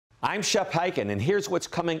I'm Shep Hyken, and here's what's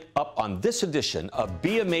coming up on this edition of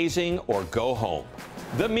Be Amazing or Go Home.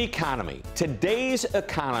 The me-conomy. Today's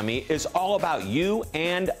economy is all about you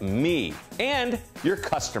and me and your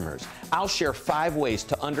customers. I'll share 5 ways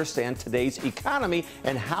to understand today's economy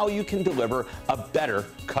and how you can deliver a better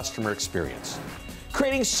customer experience.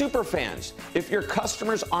 Creating superfans. If your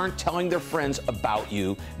customers aren't telling their friends about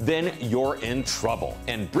you, then you're in trouble.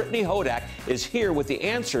 And Brittany Hodak is here with the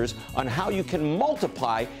answers on how you can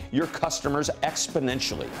multiply your customers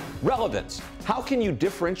exponentially. Relevance. How can you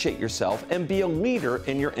differentiate yourself and be a leader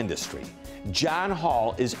in your industry? John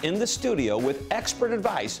Hall is in the studio with expert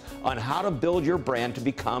advice on how to build your brand to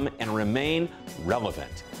become and remain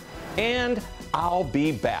relevant. And I'll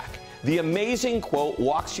be back. The amazing quote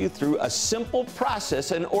walks you through a simple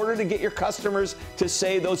process in order to get your customers to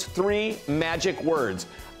say those 3 magic words.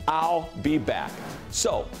 I'll be back.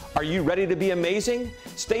 So, are you ready to be amazing?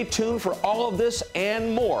 Stay tuned for all of this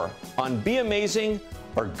and more on Be Amazing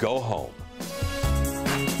or Go Home.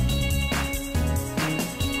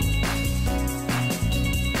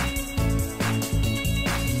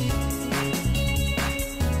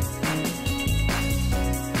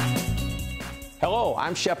 Hello,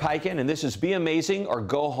 I'm Shep Hyken, and this is Be Amazing or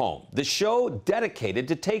Go Home, the show dedicated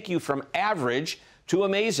to take you from average to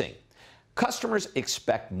amazing. Customers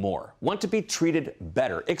expect more, want to be treated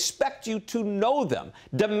better, expect you to know them,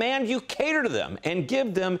 demand you cater to them, and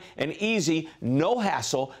give them an easy,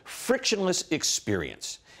 no-hassle, frictionless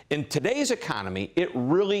experience. In today's economy, it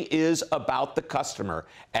really is about the customer,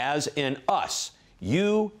 as in us,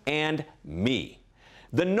 you and me.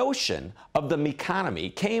 The notion of the me-conomy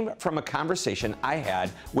came from a conversation I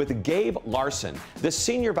had with Gabe Larson, the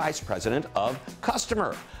Senior Vice President of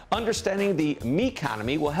Customer. Understanding the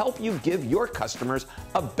me-conomy will help you give your customers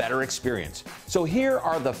a better experience. So here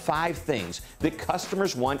are the 5 things that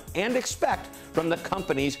customers want and expect from the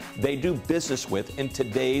companies they do business with in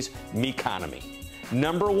today's me-conomy.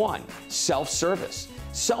 Number 1, self-service.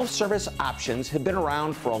 Self-service options have been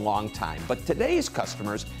around for a long time, but today's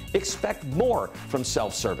customers expect more from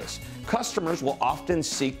self-service. Customers will often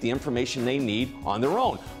seek the information they need on their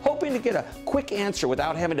own, hoping to get a quick answer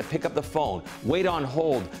without having to pick up the phone, wait on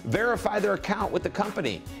hold, verify their account with the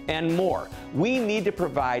company, and more. We need to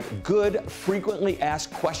provide good, frequently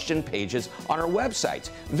asked question pages on our websites,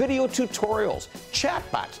 video tutorials,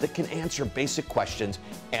 chatbots that can answer basic questions,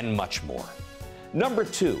 and much more. Number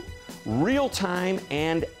 2, real-time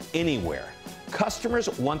and anywhere. Customers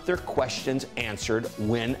want their questions answered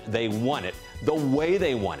when they want it, the way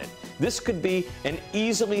they want it. This could be an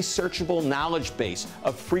easily searchable knowledge base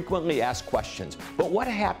of frequently asked questions. But what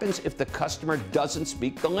happens if the customer doesn't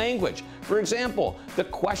speak the language? For example, the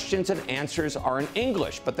questions and answers are in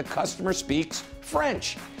English, but the customer speaks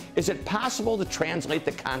French. Is it possible to translate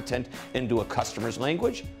the content into a customer's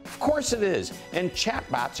language? Of course it is, and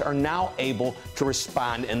chatbots are now able to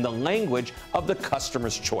respond in the language of the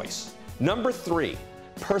customer's choice. Number 3,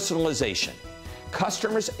 personalization.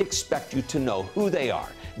 Customers expect you to know who they are.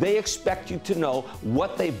 They expect you to know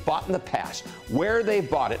what they bought in the past, where they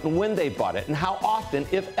bought it and when they bought it, and how often,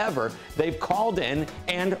 if ever, they've called in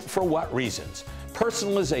and for what reasons.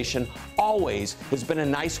 Personalization always has been a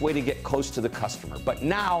nice way to get close to the customer, but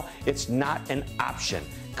now it's not an option.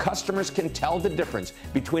 Customers can tell the difference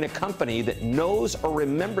between a company that knows or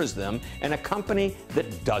remembers them and a company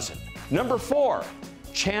that doesn't. Number 4,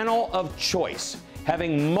 channel of choice.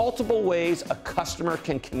 Having multiple ways a customer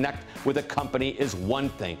can connect with a company is one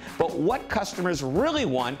thing, but what customers really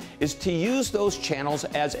want is to use those channels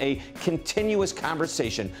as a continuous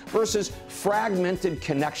conversation versus fragmented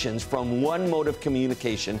connections from one mode of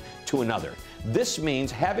communication to another. This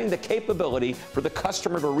means having the capability for the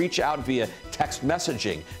customer to reach out via text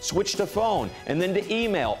messaging, switch to phone, and then to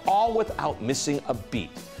email, all without missing a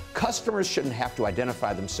beat. Customers shouldn't have to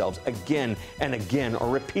identify themselves again and again or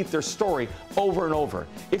repeat their story over and over.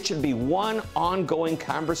 It should be one ongoing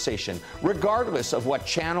conversation, regardless of what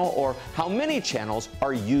channel or how many channels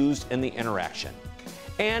are used in the interaction.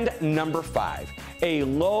 And number 5, a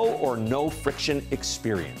low or no friction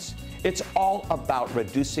experience. It's all about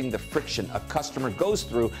reducing the friction a customer goes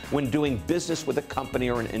through when doing business with a company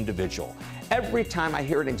or an individual. Every time I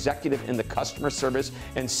hear an executive in the customer service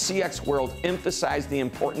and CX world emphasize the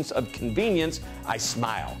importance of convenience, I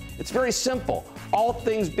smile. It's very simple. All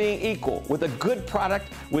things being equal, with a good product,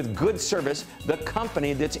 with good service, the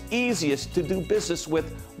company that's easiest to do business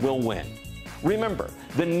with will win. Remember,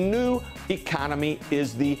 the new economy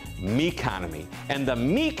is the me-conomy, and the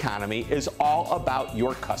me-conomy is all about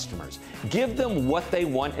your customers. Give them what they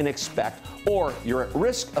want and expect, or you're at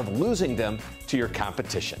risk of losing them to your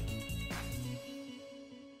competition.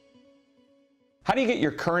 How do you get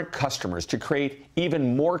your current customers to create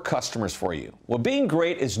even more customers for you? Well, being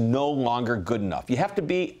great is no longer good enough. You have to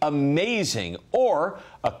be amazing, or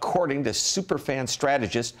according to superfan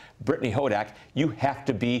strategist Brittany Hodak, you have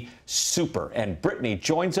to be super. And Brittany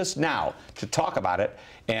joins us now to talk about it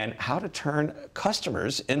and how to turn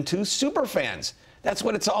customers into superfans. That's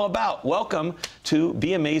what it's all about. Welcome to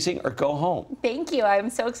Be Amazing or Go Home. Thank you.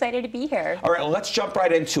 I'm so excited to be here. All right, well, let's jump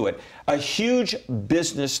right into it. A huge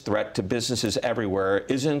business threat to businesses everywhere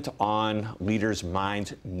isn't on leaders'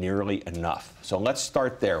 minds nearly enough. So let's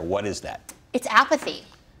start there. What is that? It's apathy.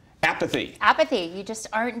 Apathy. Apathy. You just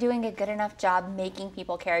aren't doing a good enough job making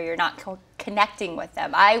people care. You're not connecting with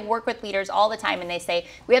them. I work with leaders all the time and they say,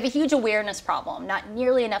 we have a huge awareness problem. Not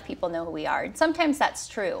nearly enough people know who we are. And sometimes that's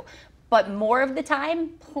true. But more of the time,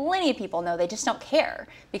 plenty of people know, they just don't care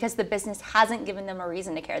because the business hasn't given them a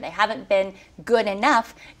reason to care. They haven't been good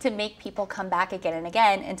enough to make people come back again and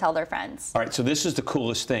again and tell their friends. All right, so this is the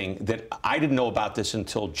coolest thing that I didn't know about this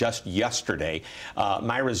until just yesterday.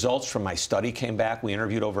 My results from my study came back. We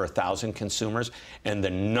interviewed over 1,000 consumers, and the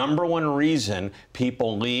number one reason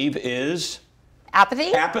people leave is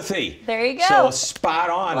apathy? Apathy. There you go. So spot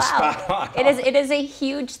on, wow. Spot on. It is a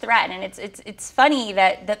huge threat, and it's funny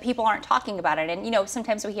that people aren't talking about it. And you know,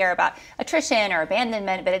 sometimes we hear about attrition or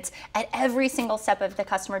abandonment, but it's at every single step of the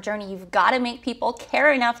customer journey. You've got to make people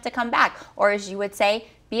care enough to come back, or as you would say,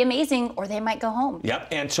 be amazing, or they might go home. Yep.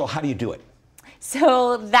 And so how do you do it?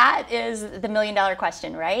 So that is the million-dollar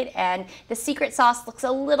question, right? And the secret sauce looks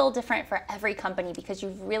a little different for every company because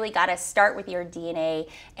you've really got to start with your DNA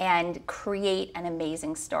and create an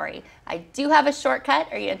amazing story. I do have a shortcut.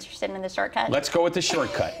 Are you interested in the shortcut? Let's go with the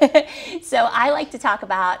shortcut. So I like to talk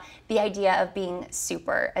about the idea of being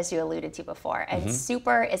super, as you alluded to before. And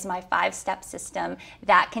super is my 5-step system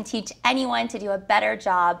that can teach anyone to do a better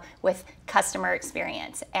job with customer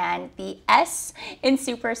experience. And the S in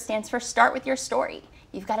super stands for start with your story.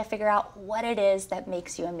 You've got to figure out what it is that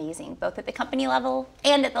makes you amazing, both at the company level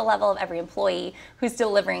and at the level of every employee who's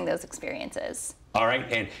delivering those experiences. All right,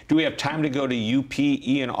 and do we have time to go to U, P,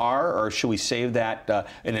 E, and R, or should we save that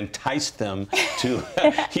and entice them to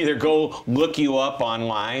either go look you up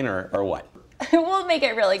online or what? We'll make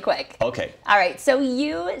it really quick. Okay. All right, so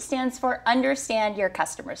U stands for understand your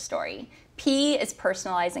customer story. P is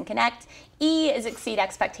personalize and connect, E is exceed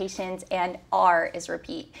expectations, and R is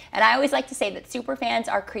repeat. And I always like to say that superfans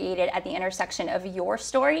are created at the intersection of your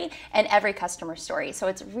story and every customer story. So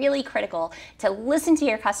it's really critical to listen to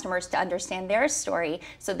your customers to understand their story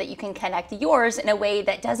so that you can connect yours in a way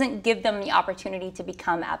that doesn't give them the opportunity to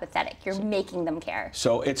become apathetic. You're making them care.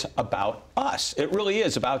 So it's about us. It really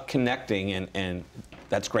is about connecting, and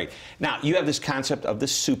that's great. Now, you have this concept of the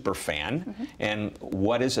superfan, and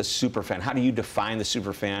what is a superfan? How do you define the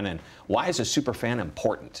superfan, and why is a superfan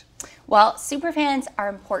important? Well, superfans are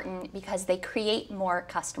important because they create more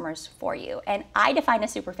customers for you. And I define a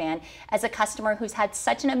superfan as a customer who's had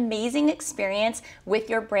such an amazing experience with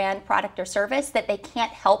your brand, product, or service that they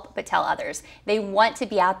can't help but tell others. They want to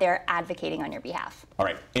be out there advocating on your behalf. All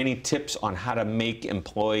right, any tips on how to make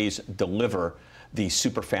employees deliver the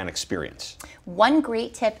superfan experience? One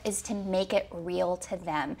great tip is to make it real to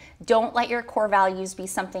them. Don't let your core values be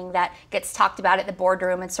something that gets talked about at the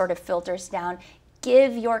boardroom and sort of filters down.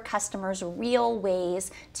 Give your customers real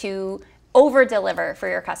ways to over-deliver for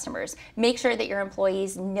your customers. Make sure that your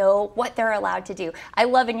employees know what they're allowed to do. I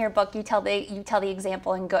love in your book you tell the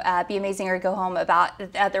example in Be Amazing or Go Home about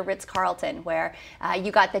the Ritz-Carlton where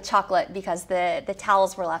you got the chocolate because the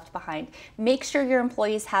towels were left behind. Make sure your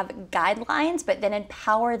employees have guidelines, but then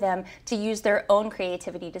empower them to use their own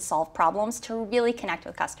creativity to solve problems to really connect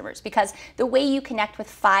with customers, because the way you connect with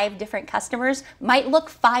 5 different customers might look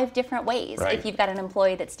 5 different ways if you've got an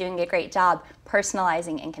employee that's doing a great job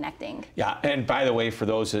personalizing and connecting. Yeah, and by the way, for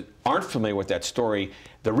those that aren't familiar with that story,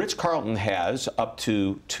 the Ritz-Carlton has up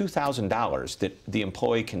to $2,000 that the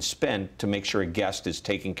employee can spend to make sure a guest is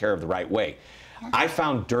taken care of the right way. I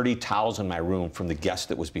found dirty towels in my room from the guest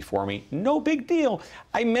that was before me. No big deal.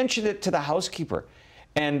 I mentioned it to the housekeeper,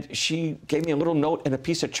 and she gave me a little note and a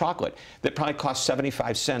piece of chocolate that probably cost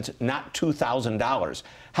 75 cents, not $2,000.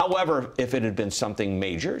 However, if it had been something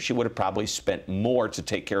major, she would have probably spent more to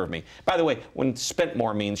take care of me. By the way, when spent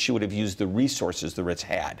more means she would have used the resources the Ritz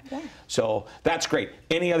had. So that's great.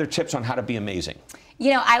 Any other tips on how to be amazing?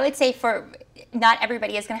 You know, I would say for not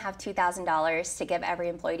everybody is going to have $2,000 to give every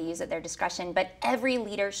employee to use at their discretion, but every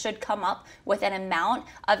leader should come up with an amount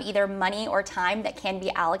of either money or time that can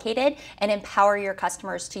be allocated and empower your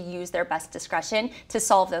customers to use their best discretion to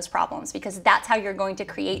solve those problems, because that's how you're going to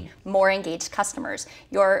create more engaged customers.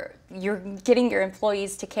 You're getting your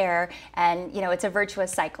employees to care, and it's a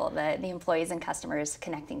virtuous cycle, the employees and customers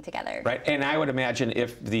connecting together. Right, and I would imagine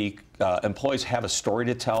if the employees have a story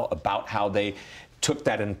to tell about how they took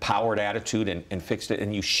that empowered attitude and fixed it,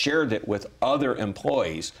 and you shared it with other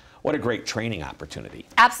employees, what a great training opportunity.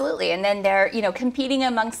 Absolutely, and then they're competing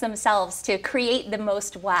amongst themselves to create the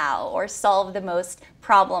most wow or solve the most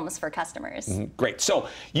problems for customers. Great. So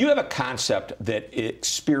you have a concept that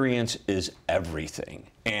experience is everything,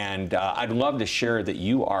 and I'd love to share that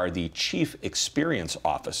you are the Chief Experience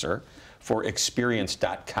Officer for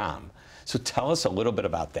Experience.com. So tell us a little bit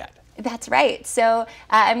about that. That's right. So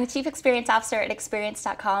I'm the Chief Experience Officer at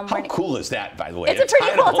Experience.com. How cool is that, by the way? It's a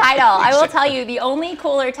pretty cool title. I will tell you, the only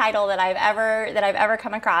cooler title that I've ever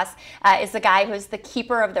come across is the guy who's the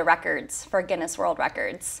keeper of the records for Guinness World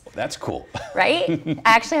Records. That's cool. Right?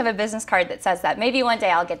 I actually have a business card that says that. Maybe one day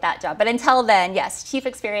I'll get that job. But until then, yes, Chief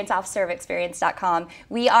Experience Officer of Experience.com.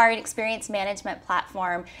 We are an experience management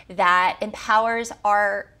platform that empowers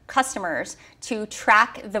our customers to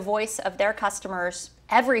track the voice of their customers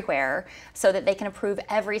everywhere so that they can improve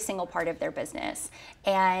every single part of their business.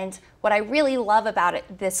 And what I really love about it,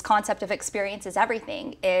 this concept of experience is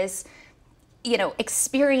everything, is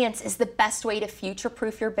experience is the best way to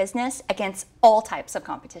future-proof your business against all types of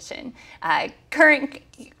competition. Current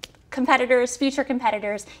competitors, future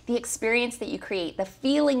competitors, the experience that you create, the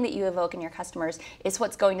feeling that you evoke in your customers is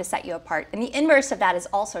what's going to set you apart. And the inverse of that is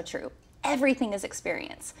also true. Everything is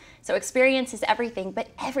experience. So experience is everything, but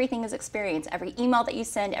everything is experience. Every email that you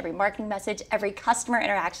send, every marketing message, every customer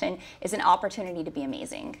interaction is an opportunity to be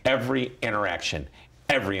amazing. Every interaction.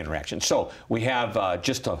 Every interaction. So we have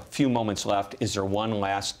just a few moments left. Is there one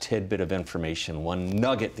last tidbit of information, one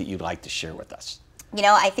nugget that you'd like to share with us?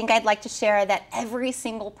 I think I'd like to share that every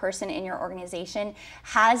single person in your organization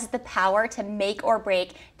has the power to make or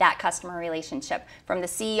break that customer relationship, from the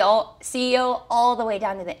CEO all the way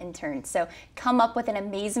down to the intern. So come up with an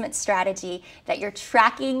amazement strategy that you're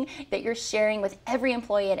tracking, that you're sharing with every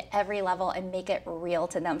employee at every level, and make it real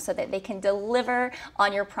to them so that they can deliver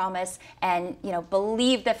on your promise and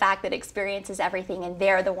believe the fact that experience is everything, and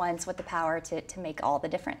they're the ones with the power to make all the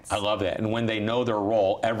difference. I love that. And when they know their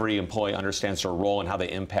role, every employee understands their role and how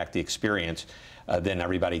they impact the experience, then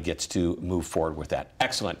everybody gets to move forward with that.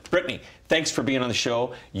 Excellent. Brittany, thanks for being on the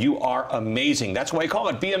show. You are amazing. That's why I call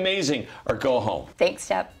it Be Amazing or Go Home. Thanks,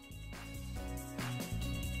 Shep.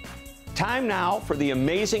 Time now for the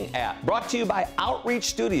Amazing app, brought to you by Outreach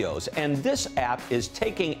Studios. And this app is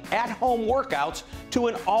taking at-home workouts to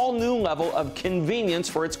an all-new level of convenience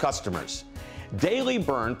for its customers. Daily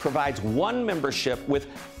Burn provides one membership with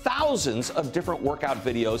thousands of different workout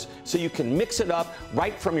videos so you can mix it up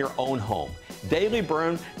right from your own home. Daily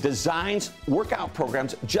Burn designs workout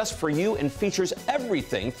programs just for you and features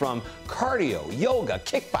everything from cardio, yoga,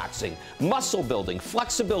 kickboxing, muscle building,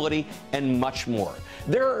 flexibility, and much more.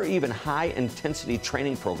 There are even high-intensity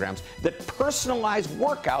training programs that personalize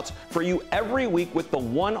workouts for you every week with the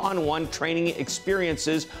one-on-one training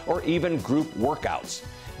experiences or even group workouts.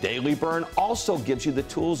 Daily Burn also gives you the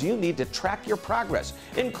tools you need to track your progress,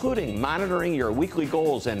 including monitoring your weekly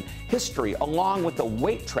goals and history, along with a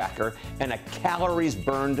weight tracker and a calories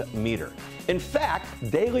burned meter. In fact,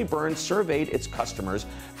 Daily Burn surveyed its customers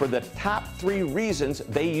for the top 3 reasons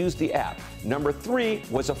they use the app. Number 3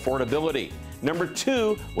 was affordability. Number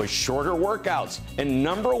 2 was shorter workouts. And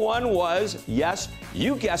number 1 was, yes,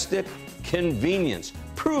 you guessed it, convenience,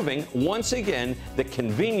 proving once again that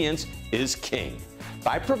convenience is king.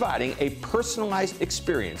 By providing a personalized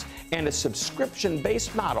experience and a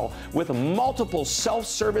subscription-based model with multiple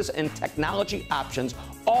self-service and technology options,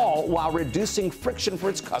 all while reducing friction for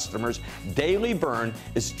its customers, Daily Burn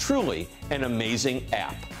is truly an amazing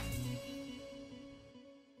app.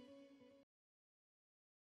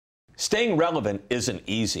 Staying relevant isn't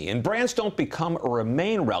easy, and brands don't become or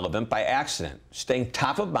remain relevant by accident. Staying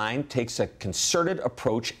top of mind takes a concerted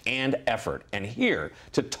approach and effort. And here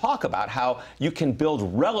to talk about how you can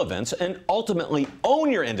build relevance and ultimately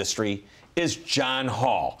own your industry is John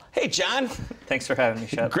Hall. Hey, John. Thanks for having me,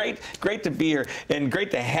 Shep. Great to be here, and great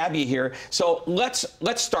to have you here. So let's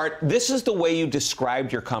start. This is the way you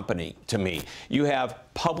described your company to me. You have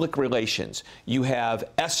public relations, you have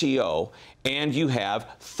SEO, and you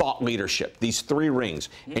have thought leadership. These 3 rings,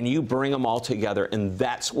 and you bring them all together, and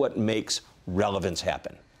that's what makes relevance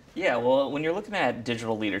happen. Yeah, well, when you're looking at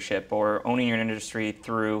digital leadership or owning your industry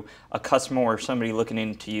through a customer or somebody looking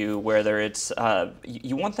into you, whether it's,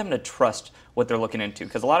 you want them to trust what they're looking into.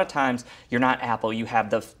 Because a lot of times you're not Apple, you have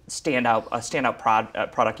the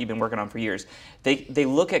standout product you've been working on for years. They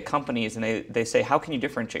look at companies and they say, how can you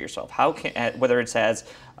differentiate yourself? How can, whether it's as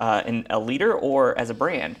a leader or as a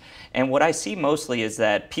brand. And what I see mostly is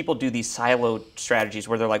that people do these siloed strategies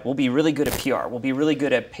where they're like, we'll be really good at PR, we'll be really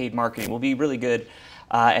good at paid marketing, we'll be really good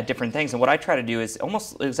at different things. And what I try to do is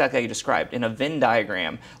almost exactly how you described. In a Venn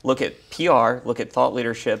diagram, look at PR, look at thought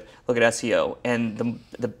leadership, look at SEO. And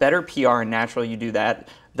the better PR and naturally you do that,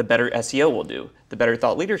 the better SEO will do. The better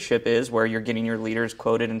thought leadership is where you're getting your leaders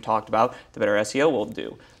quoted and talked about, the better SEO will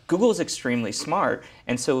do. Google is extremely smart,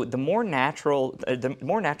 and so the more natural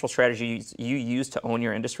strategies you use to own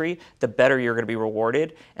your industry, the better you're going to be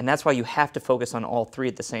rewarded, and that's why you have to focus on all three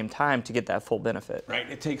at the same time to get that full benefit. Right,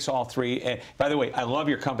 it takes all three. And by the way, I love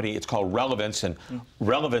your company. It's called Relevance, and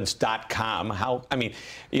relevance.com.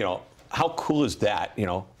 How cool is that?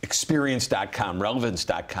 Experience.com,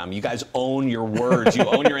 relevance.com. You guys own your words, you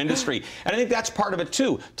own your industry. And I think that's part of it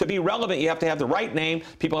too. To be relevant, you have to have the right name.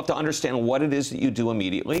 People have to understand what it is that you do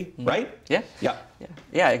immediately, right? Yeah.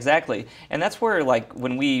 Yeah, exactly. And that's where, like,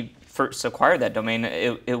 when we first acquired that domain,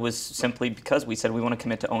 it was simply because we said we want to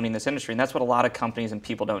commit to owning this industry, and that's what a lot of companies and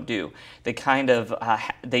people don't do. They kind of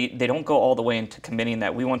they don't go all the way into committing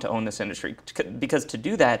that we want to own this industry, because to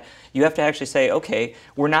do that you have to actually say, okay,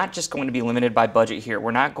 we're not just going to be limited by budget here.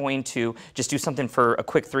 We're not going to just do something for a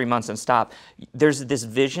quick 3 months and stop. There's this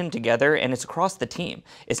vision together, and it's across the team.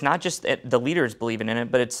 It's not just the leaders believing in it,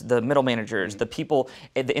 but it's the middle managers, the people,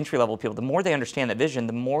 the entry-level people. The more they understand that vision,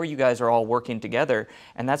 the more you guys are all working together,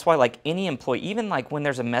 and that's why, like, any employee, even like when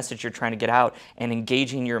there's a message you're trying to get out and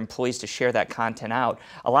engaging your employees to share that content out,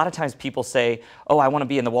 a lot of times people say, oh, I want to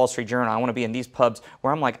be in the Wall Street Journal, I want to be in these pubs,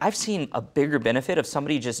 where I'm like, I've seen a bigger benefit of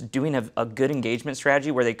somebody just doing a good engagement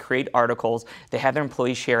strategy where they create articles, they have their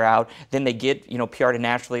employees share out, then they get PR to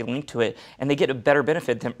naturally link to it, and they get a better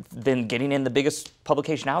benefit than getting in the biggest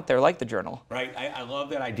publication out there like the Journal. Right, I love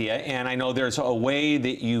that idea, and I know there's a way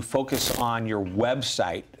that you focus on your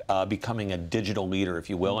website becoming a digital leader, if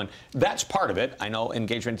you will, and that's part of it. I know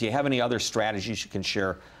engagement. Do you have any other strategies you can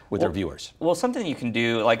share with our viewers? Well, something you can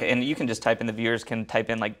do, like, and you can just type in, the viewers can type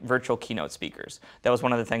in like virtual keynote speakers. That was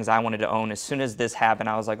one of the things I wanted to own. As soon as this happened,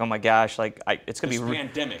 I was like, oh my gosh, like it's going to be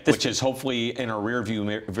pandemic, which is hopefully in a rear view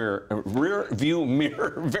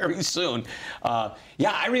mirror very soon.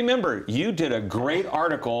 Yeah, I remember you did a great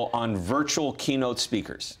article on virtual keynote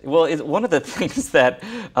speakers. Well, it's one of the things that,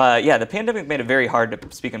 yeah, the pandemic made it very hard to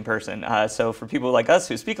speak in person. So for people like us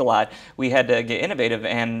who speak a lot, we had to get innovative.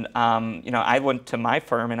 And I went to my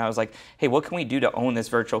firm and I was like, hey, what can we do to own this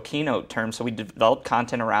virtual keynote term? So we developed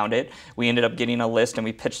content around it. We ended up getting a list and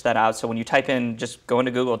we pitched that out. So when you type in, just go into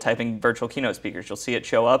Google, type in virtual keynote speakers, you'll see it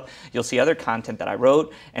show up. You'll see other content that I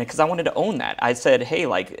wrote. And because I wanted to own that, I said, hey,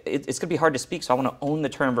 like, it's going to be hard to speak, so I want to own the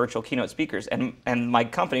term virtual keynote speakers. And my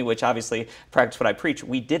company, which obviously practice what I preach,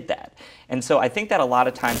 we did that. And so I think that a lot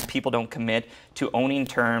of times people don't commit to owning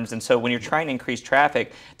terms. And so when you're trying to increase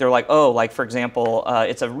traffic, they're like, oh, like, for example,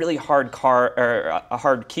 it's a really hard a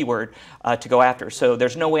hard keyword to go after. So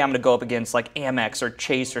there's no way I'm going to go up against like Amex or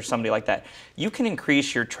Chase or somebody like that. You can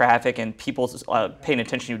increase your traffic and people's paying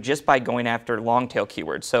attention to you just by going after long tail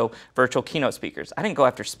keywords. So virtual keynote speakers. I didn't go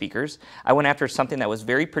after speakers. I went after something that was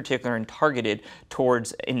very particular and targeted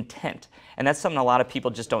towards intent. And that's something a lot of people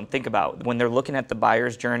just don't think about. When they're looking at the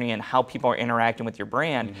buyer's journey and how people are interacting with your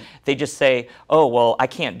brand, they just say, oh, well, I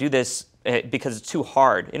can't do this because it's too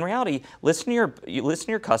hard. In reality, listen to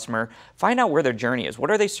your customer, find out where their journey is. What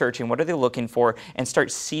are they searching? What are they looking for? And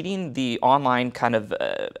start seeding the online kind of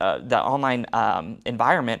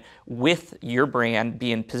environment with your brand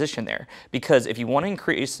being positioned there. Because if you want to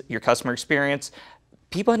increase your customer experience,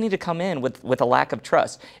 people need to come in with a lack of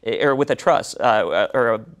trust, or with a trust,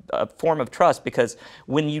 or a form of trust, because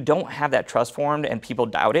when you don't have that trust formed and people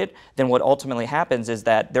doubt it, then what ultimately happens is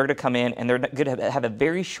that they're going to come in and they're going to have a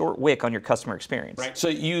very short wick on your customer experience. Right. So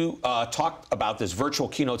you talked about this virtual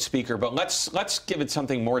keynote speaker, but let's give it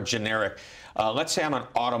something more generic. Let's say I'm an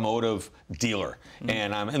automotive dealer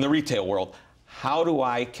and I'm in the retail world. How do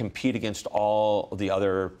I compete against all the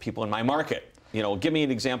other people in my market? You know, give me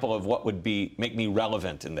an example of what would make me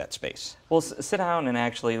relevant in that space. Well, sit down and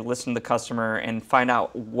actually listen to the customer and find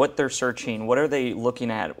out what they're searching, what are they looking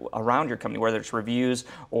at around your company, whether it's reviews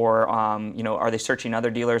or, you know, are they searching other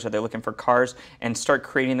dealers, are they looking for cars, and start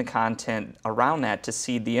creating the content around that to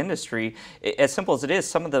seed the industry. As simple as it is,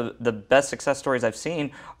 some of the best success stories I've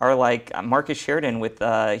seen are like Marcus Sheridan with,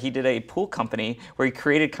 he did a pool company where he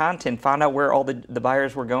created content, found out where all the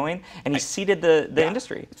buyers were going, and he seeded the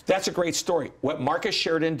industry. That's a great story. What Marcus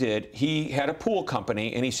Sheridan did, he had a pool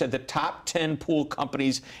company, and he said the top 10 pool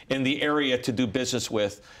companies in the area to do business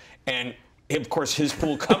with, and of course his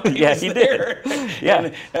pool company was there.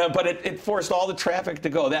 Yeah. But it forced all the traffic to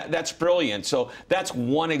go. That's brilliant. So that's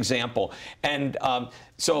one example, and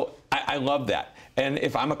so I love that. And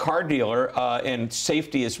if I'm a car dealer, and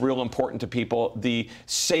safety is real important to people, the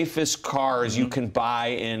safest cars you can buy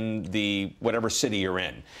in the whatever city you're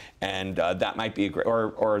in. And that might be a great,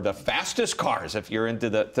 or the fastest cars if you're into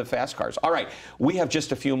the fast cars. All right, we have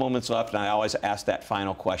just a few moments left, and I always ask that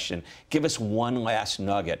final question. Give us one last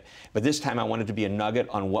nugget. But this time I want it to be a nugget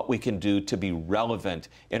on what we can do to be relevant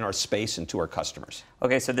in our space and to our customers.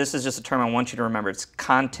 Okay, so this is just a term I want you to remember. It's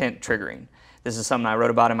content triggering. This is something I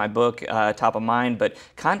wrote about in my book, Top of Mind, but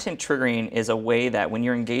content triggering is a way that when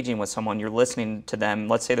you're engaging with someone, you're listening to them,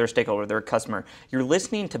 let's say they're a stakeholder, they're a customer, you're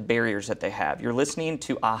listening to barriers that they have. You're listening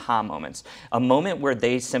to aha moments, a moment where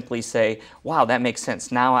they simply say, wow, that makes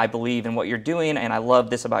sense. Now I believe in what you're doing and I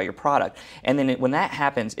love this about your product. And then when that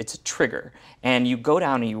happens, it's a trigger. And you go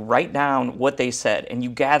down and you write down what they said and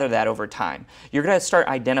you gather that over time. You're going to start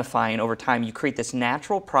identifying over time. You create this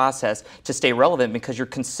natural process to stay relevant because you're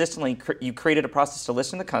consistently, you created a process to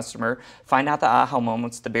listen to the customer, find out the aha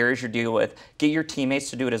moments, the barriers you're dealing with, get your teammates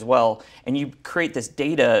to do it as well, and you create this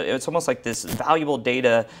data. It's almost like this valuable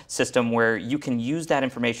data system where you can use that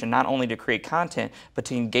information not only to create content, but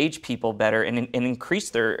to engage people better and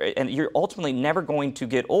increase and you're ultimately never going to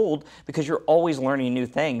get old because you're always learning new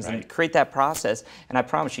things and create that process, and I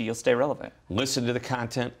promise you, you'll stay relevant. Listen to the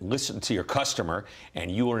content, listen to your customer,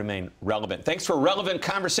 and you will remain relevant. Thanks for a relevant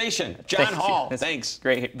conversation. John Hall, thanks.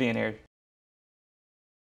 Great being here.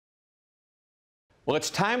 Well,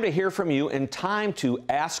 it's time to hear from you and time to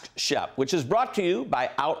Ask Shep, which is brought to you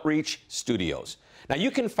by Outreach Studios. Now,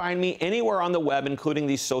 you can find me anywhere on the web, including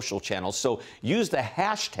these social channels, so use the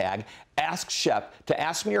hashtag AskShep to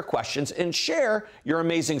ask me your questions and share your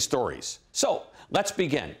amazing stories. So, let's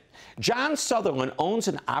begin. John Sutherland owns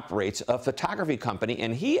and operates a photography company,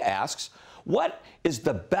 and he asks, what is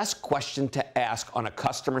the best question to ask on a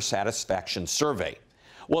customer satisfaction survey?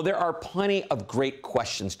 Well, there are plenty of great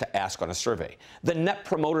questions to ask on a survey. The Net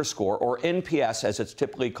Promoter Score, or NPS as it's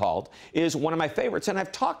typically called, is one of my favorites, and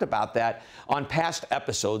I've talked about that on past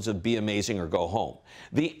episodes of Be Amazing or Go Home.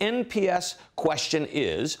 The NPS question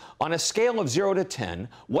is, on a scale of 0 to 10,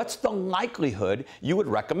 what's the likelihood you would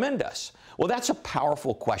recommend us? Well, that's a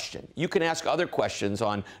powerful question. You can ask other questions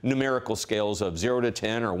on numerical scales of 0 to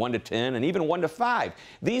 10 or 1 to 10 and even 1 to 5.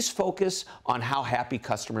 These focus on how happy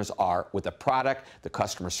customers are with the product, the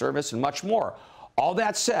customer service, and much more. All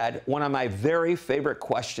that said, one of my very favorite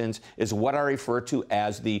questions is what I refer to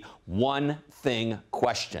as the one thing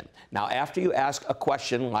question. Now, after you ask a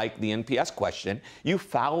question like the NPS question, you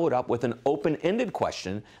follow it up with an open-ended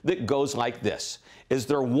question that goes like this. Is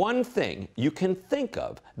there one thing you can think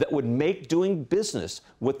of that would make doing business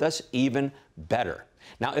with us even better?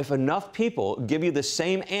 Now, if enough people give you the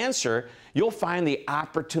same answer, you'll find the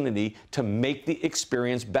opportunity to make the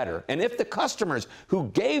experience better. And if the customers who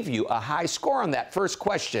gave you a high score on that first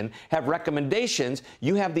question have recommendations,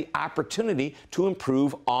 you have the opportunity to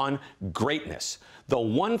improve on greatness. The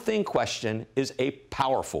one thing question is a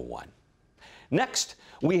powerful one. Next,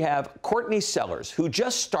 we have Courtney Sellers, who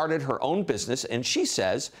just started her own business, and she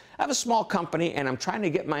says, I have a small company and I'm trying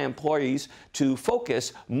to get my employees to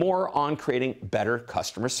focus more on creating better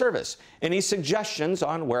customer service. Any suggestions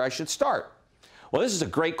on where I should start? Well, this is a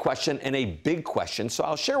great question and a big question, so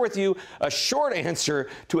I'll share with you a short answer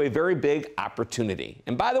to a very big opportunity.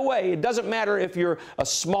 And by the way, it doesn't matter if you're a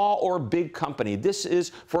small or big company. This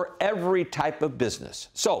is for every type of business.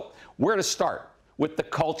 So, where to start? With the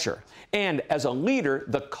culture. And as a leader,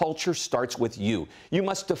 the culture starts with you. You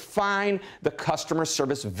must define the customer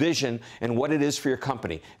service vision and what it is for your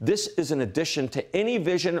company. This is in addition to any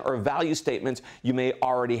vision or value statements you may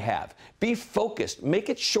already have. Be focused. Make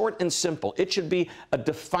it short and simple. It should be a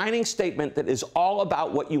defining statement that is all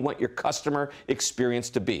about what you want your customer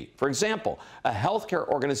experience to be. For example, a healthcare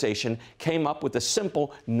organization came up with a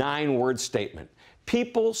simple 9-word statement.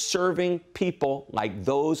 People serving people like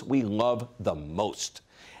those we love the most.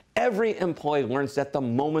 Every employee learns that the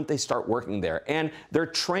moment they start working there, and they're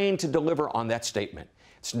trained to deliver on that statement.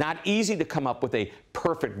 It's not easy to come up with a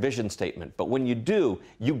perfect vision statement, but when you do,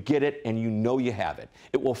 you get it and you know you have it.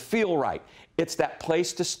 It will feel right. It's that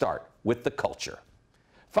place to start with the culture.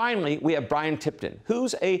 Finally, we have Brian Tipton,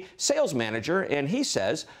 who's a sales manager, and he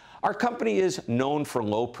says, our company is known for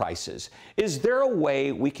low prices. Is there a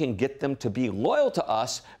way we can get them to be loyal to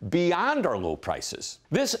us beyond our low prices?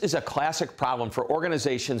 This is a classic problem for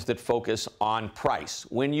organizations that focus on price.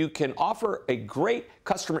 When you can offer a great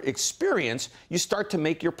customer experience, you start to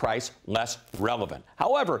make your price less relevant.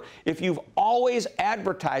 However, if you've always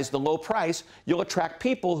advertised the low price, you'll attract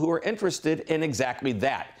people who are interested in exactly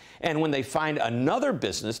that. And when they find another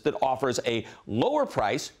business that offers a lower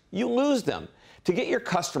price, you lose them. To get your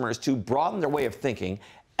customers to broaden their way of thinking,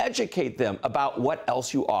 educate them about what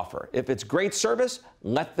else you offer. If it's great service,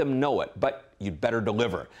 let them know it, but you'd better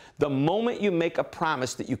deliver. The moment you make a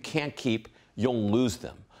promise that you can't keep, you'll lose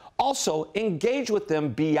them. Also, engage with them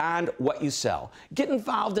beyond what you sell. Get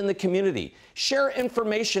involved in the community. Share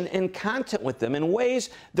information and content with them in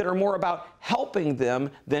ways that are more about helping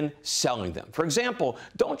them than selling them. For example,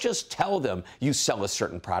 don't just tell them you sell a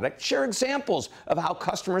certain product. Share examples of how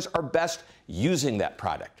customers are best using that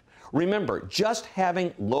product. Remember, just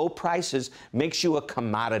having low prices makes you a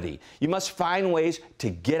commodity. You must find ways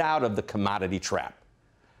to get out of the commodity trap.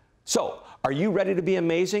 So, are you ready to be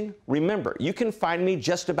amazing? Remember, you can find me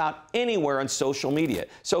just about anywhere on social media.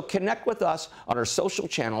 So connect with us on our social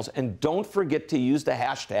channels, and don't forget to use the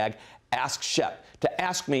hashtag AskShep to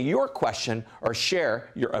ask me your question or share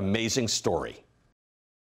your amazing story.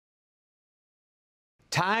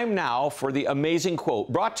 Time now for the amazing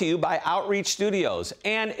quote, brought to you by Outreach Studios.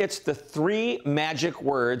 And it's the 3 magic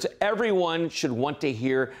words everyone should want to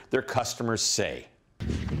hear their customers say.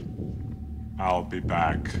 I'll be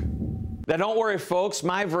back. Now, don't worry, folks.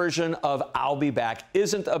 My version of I'll be back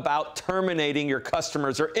isn't about terminating your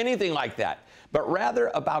customers or anything like that, but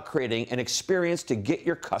rather about creating an experience to get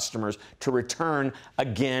your customers to return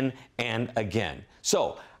again and again.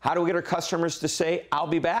 So, how do we get our customers to say, I'll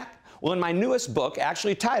be back? Well, in my newest book,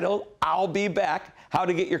 actually titled, I'll Be Back, How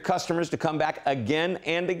to Get Your Customers to Come Back Again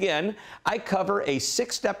and Again, I cover a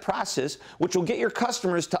 6-step process which will get your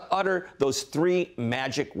customers to utter those 3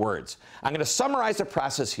 magic words. I'm going to summarize the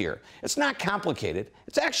process here. It's not complicated.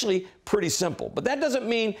 It's actually pretty simple, but that doesn't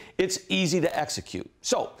mean it's easy to execute.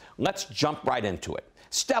 So let's jump right into it.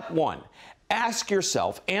 Step 1, ask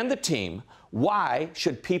yourself and the team, why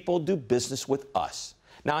should people do business with us?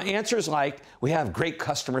 Now, answers like, we have great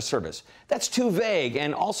customer service. That's too vague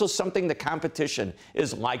and also something the competition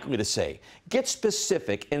is likely to say. Get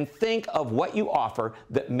specific and think of what you offer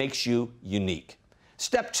that makes you unique.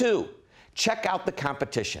 Step 2, check out the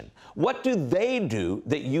competition. What do they do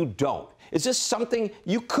that you don't? Is this something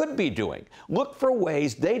you could be doing? Look for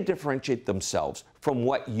ways they differentiate themselves from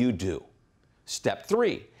what you do. Step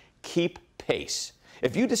 3, keep pace.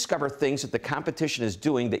 If you discover things that the competition is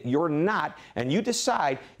doing that you're not, and you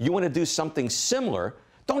decide you want to do something similar,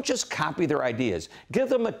 don't just copy their ideas. Give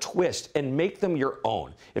them a twist and make them your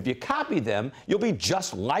own. If you copy them, you'll be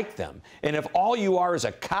just like them. And if all you are is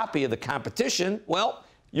a copy of the competition, well,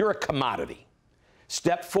 you're a commodity.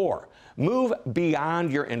 Step 4, move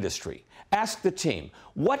beyond your industry. Ask the team,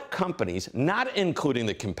 what companies, not including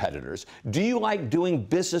the competitors, do you like doing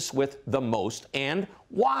business with the most and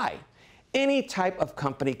why? Any type of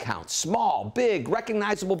company counts. Small, big,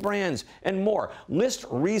 recognizable brands, and more. List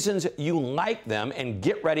reasons you like them and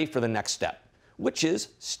get ready for the next step, which is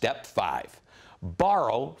step 5.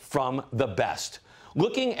 Borrow from the best.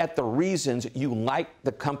 Looking at the reasons you like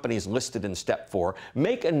the companies listed in step 4,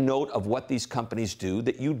 make a note of what these companies do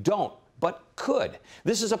that you don't, but could.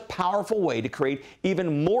 This is a powerful way to create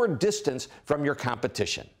even more distance from your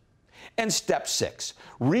competition. And step 6,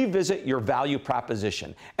 revisit your value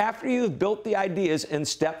proposition. After you've built the ideas in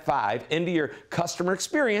step 5 into your customer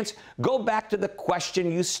experience, go back to the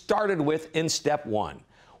question you started with in step 1.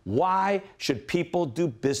 Why should people do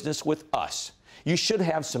business with us? You should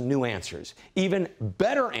have some new answers, even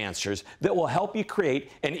better answers that will help you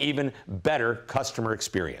create an even better customer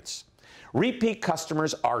experience. Repeat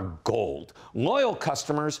customers are gold. Loyal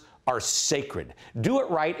customers are sacred. Do it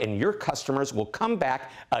right and your customers will come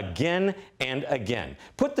back again and again.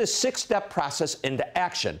 Put this 6-step process into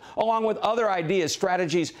action, along with other ideas,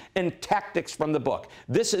 strategies, and tactics from the book.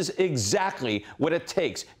 This is exactly what it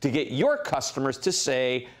takes to get your customers to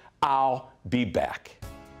say, I'll be back.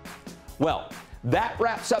 Well, That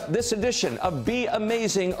wraps up this edition of Be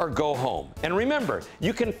Amazing or Go Home. And remember,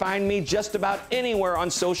 you can find me just about anywhere on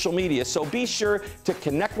social media, so be sure to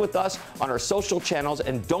connect with us on our social channels,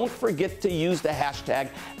 and don't forget to use the hashtag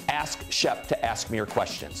AskShep to ask me your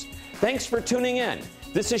questions. Thanks for tuning in.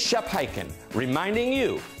 This is Shep Hyken reminding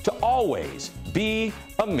you to always be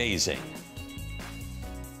amazing.